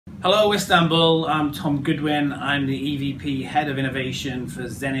Hello Istanbul, I'm Tom Goodwin. I'm the EVP Head of Innovation for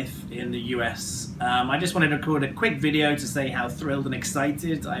Zenith in the US. I just wanted to record a quick video to say how thrilled and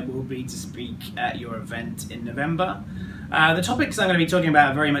excited I will be to speak at your event in November. The topics I'm going to be talking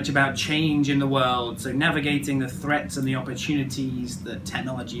about are very much about change in the world, so navigating the threats and the opportunities that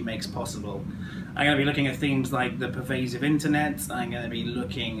technology makes possible. I'm going to be looking at things like the pervasive internet. I'm going to be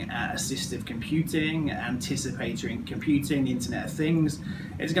looking at assistive computing, anticipatory computing, the Internet of Things.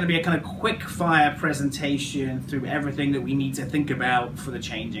 It's going to be a kind of quick fire presentation through everything that we need to think about for the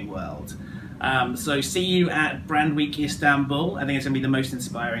changing world. So see you at Brand Week Istanbul. I think it's going to be the most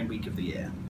inspiring week of the year.